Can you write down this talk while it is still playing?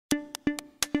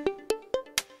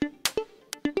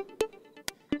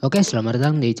Oke, selamat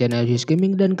datang di channel Hioz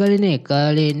Gaming dan kali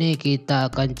ini kita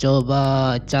akan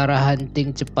coba cara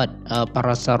hunting cepat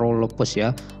Parasaurolophus ya,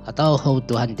 atau how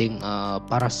to hunting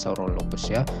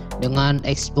Parasaurolophus ya dengan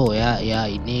expo ya. Ya,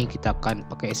 ini kita akan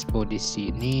pakai expo di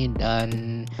sini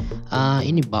dan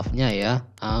ini buffnya ya.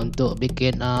 Untuk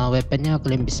bikin weaponnya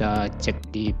kalian bisa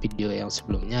cek di video yang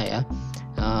sebelumnya ya.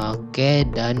 Oke,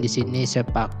 dan di sini saya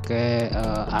pakai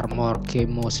armor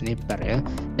camo sniper ya.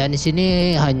 Dan di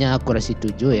sini hanya akurasi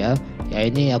 7 ya. Ya,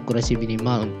 ini akurasi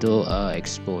minimal untuk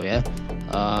expo ya.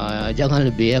 Jangan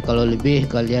lebih ya, kalau lebih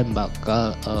kalian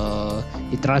bakal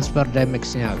ditransfer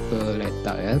damage-nya ke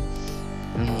letal ya.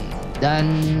 Dan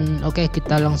oke,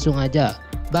 kita langsung aja.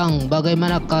 Bang,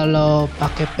 bagaimana kalau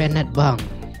pakai penet, Bang?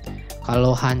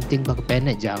 Kalau hunting pakai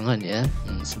penet jangan ya.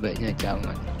 Sebaiknya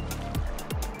jangan.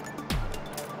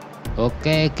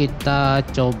 Oke, kita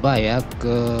coba ya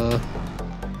ke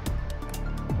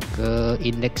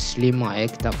indeks 5 ya.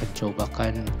 Kita akan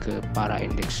cobakan ke para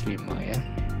indeks 5 ya.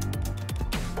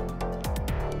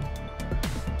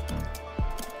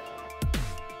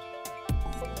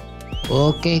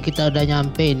 Oke, kita udah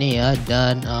nyampe ini ya,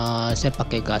 dan saya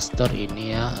pakai gastor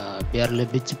ini ya, biar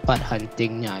lebih cepat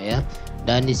huntingnya ya.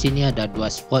 Dan di sini ada 2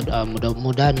 spot,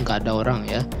 mudah-mudahan nggak ada orang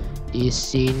ya. Di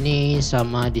sini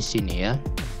sama di sini ya.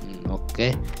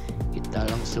 Oke, kita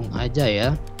langsung aja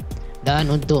ya. Dan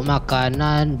untuk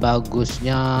makanan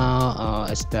bagusnya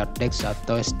Esterdex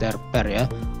atau Esterper ya.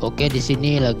 Oke, di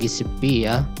sini lagi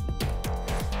sepi ya.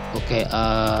 Oke,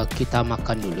 kita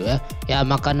makan dulu ya. Ya,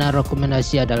 makanan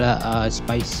rekomendasi adalah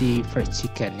spicy fried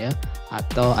chicken ya,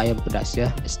 atau ayam pedas ya,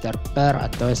 Esterper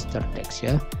atau Esterdex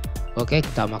ya. Oke,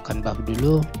 kita makan buff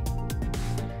dulu.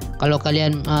 Kalau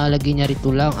kalian lagi nyari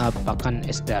tulang, pakan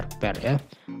Esterper ya.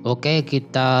 Oke,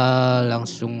 kita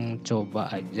langsung coba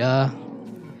aja.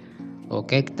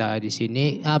 Oke, kita di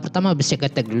sini pertama basic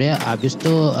attack dulu ya, habis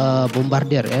itu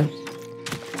bombardier ya.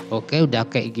 Oke, udah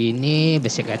kayak gini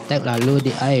basic attack, lalu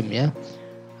di aim ya.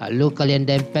 Lalu kalian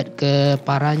dempet ke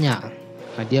paranya.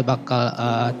 Dia bakal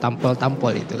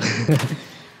tampol-tampol itu.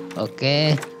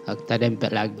 Oke, kita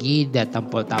dempet lagi, dia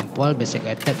tampol-tampol basic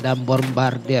attack dan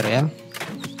bombardier ya.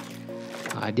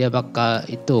 Dia bakal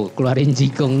itu keluarin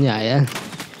jigongnya ya.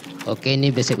 Oke, ini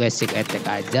basic attack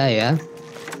aja ya.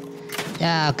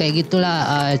 Ya, kayak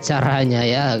gitulah caranya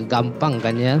ya, gampang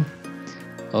kan ya.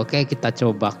 Oke, kita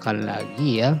cobakan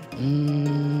lagi ya.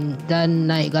 Dan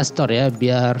naik gastor ya,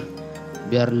 biar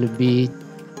lebih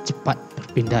cepat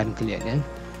perpindahan kalian ya.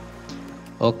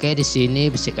 Oke, di sini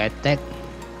basic attack,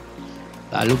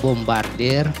 lalu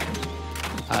bombardir,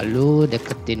 lalu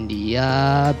deketin dia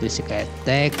basic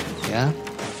attack ya.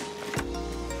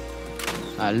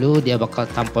 Lalu dia bakal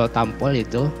tampol-tampol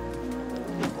itu.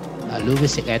 Lalu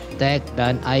basic attack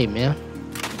dan aim ya.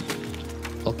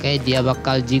 Oke, dia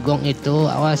bakal jigong itu,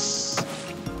 awas.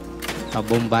 Kita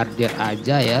bombardir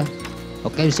aja ya.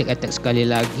 Oke, basic attack sekali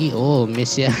lagi. Oh,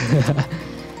 miss ya.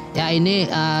 Ya, ini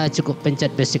cukup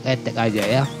pencet basic attack aja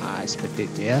ya. Seperti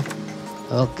itu ya.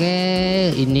 Oke,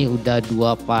 ini udah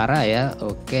 2 para ya.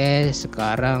 Oke,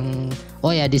 sekarang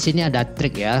oh ya, di sini ada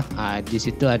trik ya. Di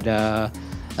situ ada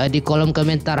di kolom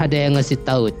komentar ada yang ngasih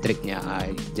tahu triknya.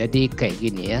 Jadi kayak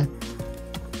gini ya.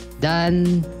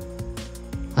 Dan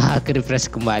ke refresh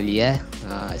kembali ya.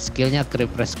 Skillnya ke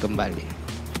refresh kembali.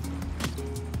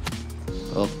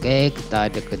 Oke, kita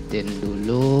deketin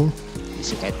dulu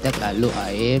basic attack, lalu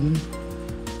aim.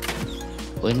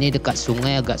 Oh, ini dekat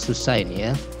sungai agak susah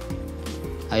ini ya.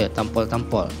 Ayo,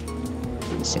 tampol-tampol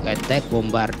basic attack,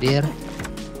 bombardir,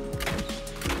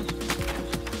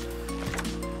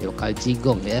 lokal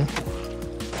jigong ya.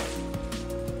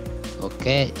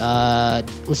 Oke,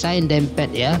 usahain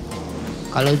dempet ya.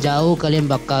 Kalau jauh kalian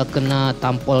bakal kena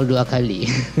tampol 2 kali.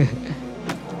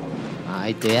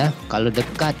 Itu ya. Kalau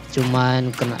dekat cuman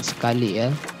kena sekali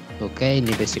ya. Oke, ini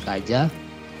basic aja.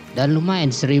 Dan lumayan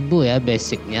 1000 ya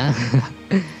basicnya.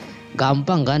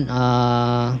 Gampang kan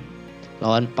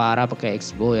lawan para pakai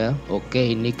expo ya.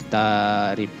 Oke, ini kita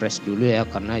refresh dulu ya,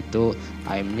 karena itu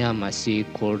aimnya masih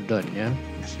cooldown ya.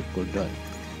 Masih cooldown.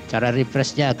 Cara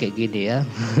refreshnya kayak gini ya.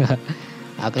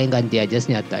 Kalian ganti aja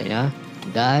senjatanya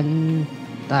dan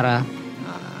tara.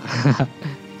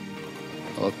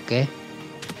 Oke.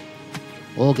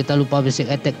 Oh, kita lupa basic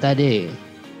attack tadi.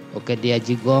 Oke, dia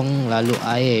jigong lalu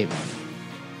aim.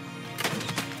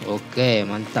 Oke,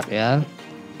 mantap ya.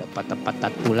 Dapat patah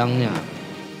tulangnya.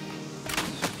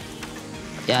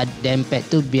 Ya, dempet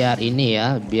tuh biar ini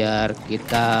ya, biar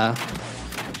kita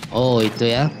itu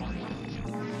ya.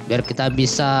 biar kita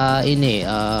bisa ini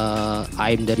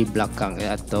aim dari belakang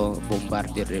ya, atau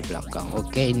bombardir dari belakang.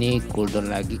 Oke, ini cooldown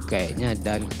lagi kayaknya,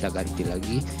 dan kita ganti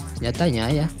lagi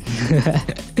senjatanya ya.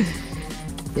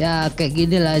 Ya kayak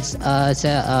gini lah,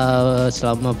 saya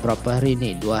selama berapa hari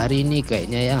nih, 2 hari ini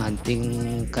kayaknya ya hunting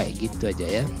kayak gitu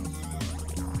aja ya.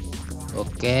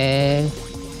 Oke,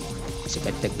 basic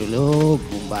attack dulu,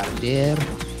 bombardir.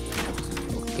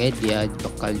 Oke, dia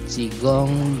bakal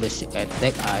jigong, basic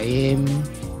attack, aim.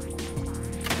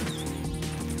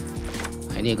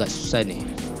 Nah, ini agak susah nih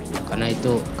karena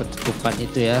itu ketutupan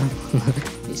itu ya.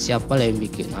 Ini siapa lah yang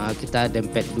bikin? Nah, kita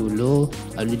dempet dulu,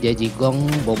 lalu dia jigong,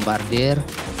 bombardir.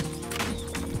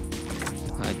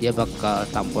 Nah, dia bakal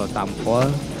tampol-tampol.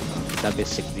 Kita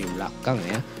basic di belakang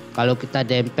ya. Kalau kita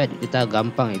dempet kita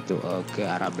gampang itu ke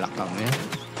arah belakangnya.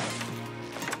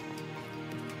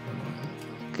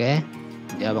 Oke,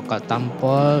 dia bakal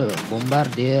tampol,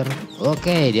 bombardir.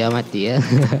 Oke, dia mati ya.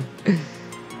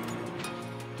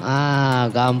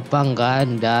 Gampang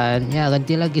kan, dan ya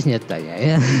ganti lagi senjatanya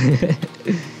ya.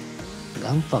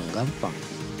 Gampang.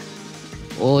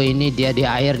 Oh, ini dia di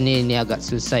air nih, ini agak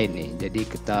susah ini. Jadi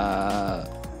kita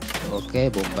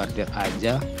bombardir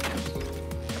aja.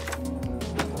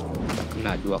 Kita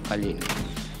kena 2 kali nih.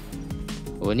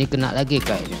 Oh, ini kena lagi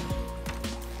kayaknya.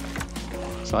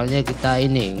 Soalnya kita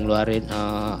ini ngeluarin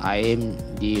aim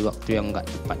di waktu yang nggak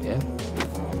tepat ya.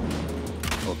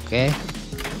 Oke.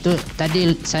 Itu tadi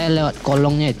saya lewat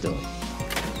kolongnya itu,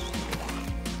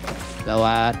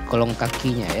 lewat kolong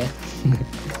kakinya ya.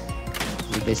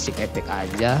 Di basic attack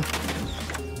aja.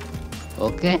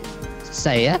 Oke,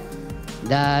 selesai ya.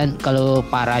 Dan kalau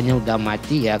parahnya udah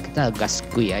mati ya, kita gas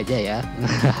kui aja ya.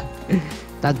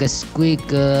 Kita gas kui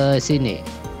ke sini,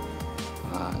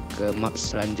 ke map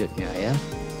selanjutnya ya.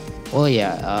 Oh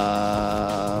ya,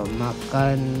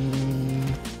 makan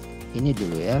ini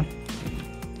dulu ya,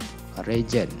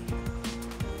 regen.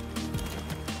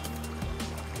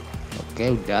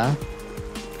 Oke, udah.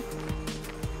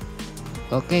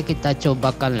 Oke, kita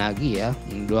cobakan lagi ya.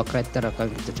 2 karakter akan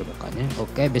kita cobakannya.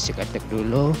 Oke, basic attack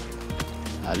dulu,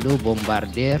 lalu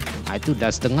bombardir. Nah, itu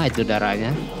udah setengah itu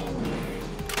darahnya.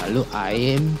 Lalu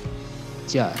aim,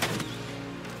 jar.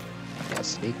 Ada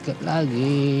sedikit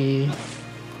lagi.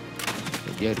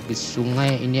 Dia ke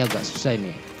sungai, ini agak susah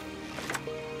ini.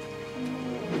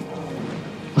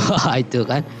 Itu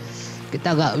kan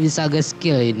kita nggak bisa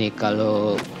skill ini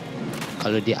kalau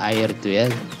di air tuh ya.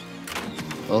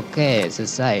 Oke,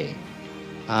 selesai.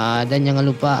 Dan jangan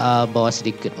lupa bawa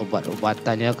sedikit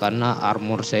obat-obatannya karena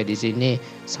armor saya di sini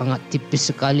sangat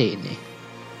tipis sekali ini.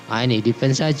 Ini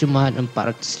defense saya cuma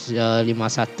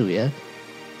 451 ya.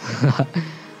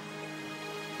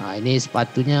 Ini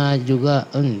sepatunya juga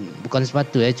bukan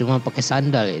sepatu ya, cuma pakai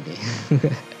sandal ini.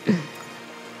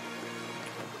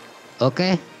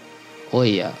 Oke. Oh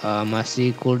iya,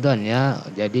 masih cooldown ya.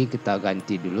 Jadi kita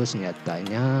ganti dulu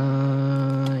senjatanya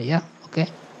ya. Oke,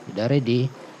 udah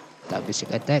ready. Kita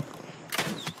basic attack.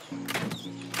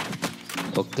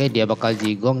 Oke, dia bakal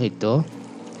jigong itu.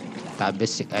 Kita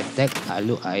basic attack,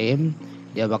 lalu aim.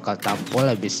 Dia bakal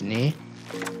tampol habis ini.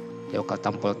 Dia bakal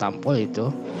tampol-tampol itu.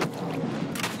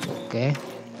 Oke.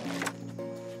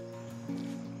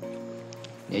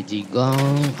 Dia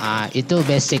jigong. Itu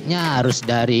basicnya harus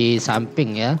dari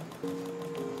samping ya.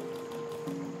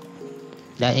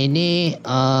 Dan ini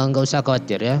nggak usah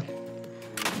khawatir ya.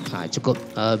 Cukup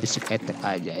basic attack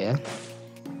aja ya.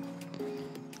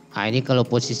 Ini kalau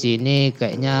posisi ini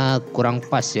kayaknya kurang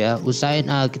pas ya. Usahain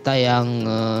kita yang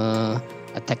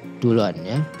attack duluan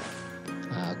ya.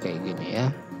 Kayak gini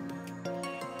ya.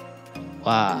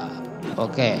 Wah,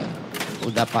 oke.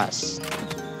 Udah pas.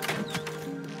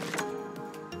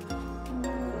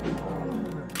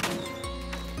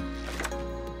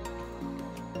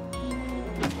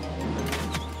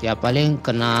 Ya paling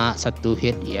kena 1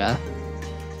 hit ya.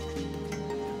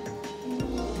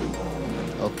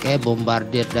 Oke,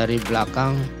 bombardir dari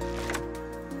belakang.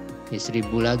 Ini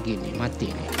 1000 lagi nih,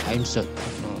 mati nih. Aim shot.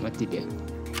 Oh, mati dia.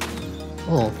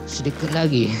 Oh, sedikit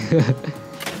lagi.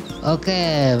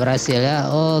 Oke, berhasil ya.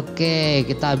 Oke,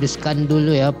 kita habiskan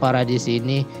dulu ya para di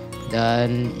sini,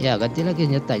 dan ya ganti lagi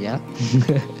senjatanya.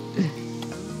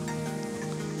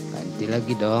 Ganti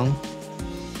lagi dong.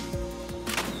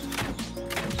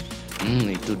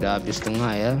 Itu udah habis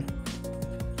setengah ya.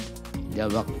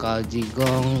 Dia bakal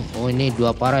jigong. Oh, ini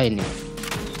 2 para ini.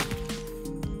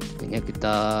 Kayaknya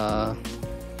kita,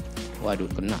 waduh,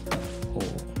 kena.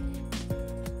 Oh.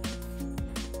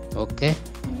 Oke.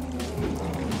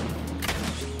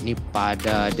 Ini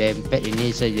pada dempet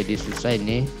ini saya jadi susah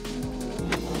ini.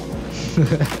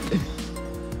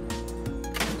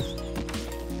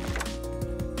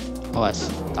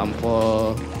 Awas,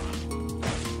 tampol.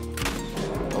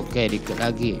 Oke, dikit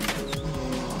lagi.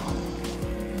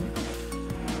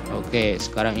 Oke,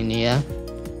 sekarang ini ya.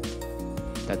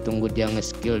 Kita tunggu dia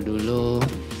nge-skill dulu.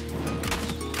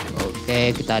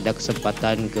 Oke, kita ada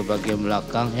kesempatan ke bagian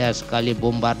belakang ya. Sekali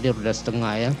bombardir udah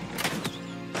setengah ya.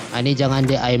 Ini jangan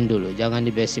di aim dulu, jangan di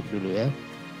basic dulu ya.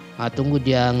 Tunggu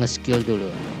dia nge-skill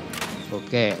dulu.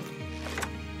 Oke.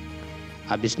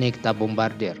 Habis ini kita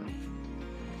bombardir.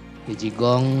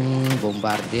 Jigong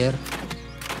bombardir.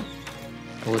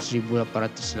 1800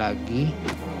 lagi.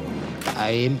 Kita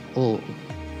aim.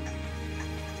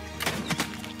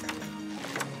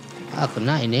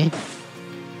 Kena ini.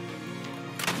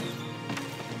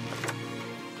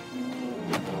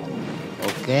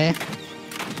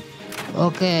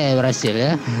 Oke, berhasil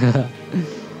ya.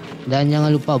 Dan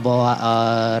jangan lupa bawa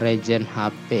regen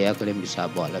HP ya. Kalian bisa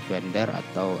bawa lavender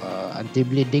atau anti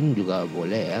bleeding juga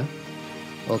boleh ya.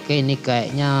 Oke, ini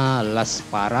kayaknya last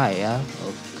para ya.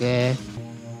 Oke.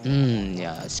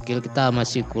 Ya, skill kita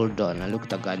masih cooldown. Lalu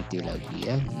kita ganti lagi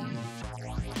ya.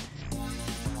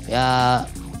 Ya,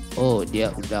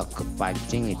 dia udah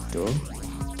kepancing itu.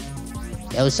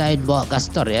 Ya, usahain bawa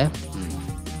gastor ya.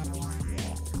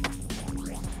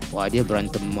 Wah, dia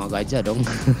berantem sama gajah dong.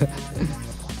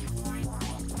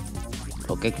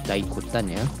 Oke, kita ikutan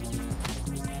ya.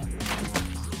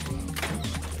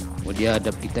 Dia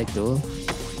hadap kita itu.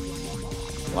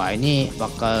 Wah, ini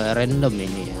bakal random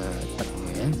ini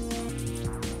attack-nya ya.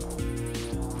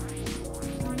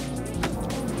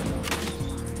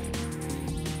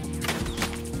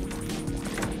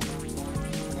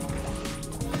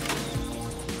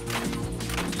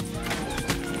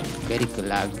 Oke, dikit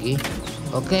lagi.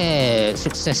 Oke,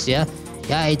 sukses ya.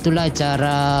 Ya, itulah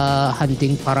cara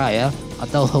hunting para ya,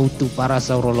 atau how to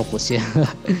Parasaurolophus ya.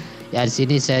 Ya, di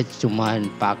sini saya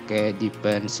cuman pakai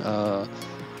defense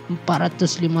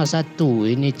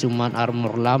 451. Ini cuman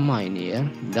armor lama ini ya.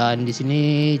 Dan di sini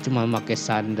cuma pakai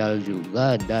sandal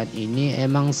juga, dan ini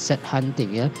emang set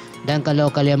hunting ya. Dan kalau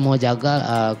kalian mau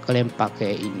jaga, kalian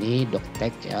pakai ini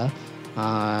dogtag ya.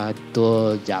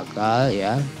 Tool jagal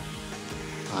ya.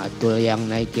 Tool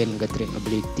yang naikin getrik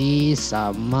ability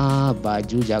sama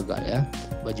baju jagal ya.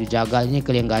 Baju jagal ini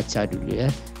kalian gacha dulu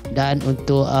ya. Dan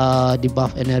untuk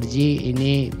debuff energi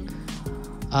ini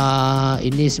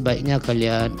sebaiknya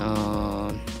kalian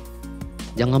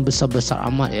jangan besar-besar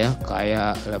amat ya,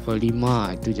 kayak level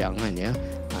 5 itu jangan ya.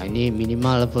 Ini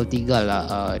minimal level 3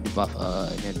 lah debuff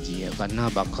energi ya,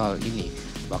 karena bakal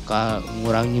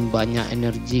ngurangin banyak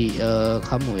energi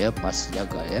kamu ya pas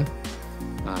jaga ya.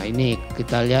 Ini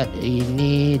kita lihat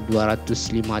ini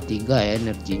 253 ya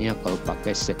energinya kalau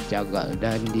pakai set jagal,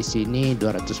 dan di sini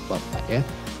 244 ya.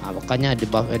 Makanya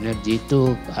debuff energi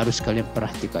itu harus kalian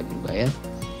perhatikan juga ya.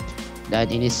 Dan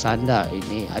ini sandal,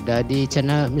 ini ada di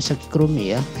channel Misaki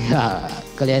Kurumi ya. Ya,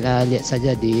 kalian lihat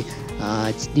saja di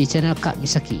channel Kak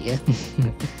Misaki ya.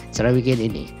 Cara bikin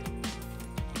ini.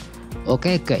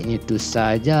 Oke, kayaknya itu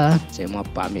saja. Saya mau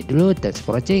pamit dulu. Thanks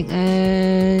for watching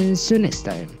and see you next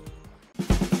time.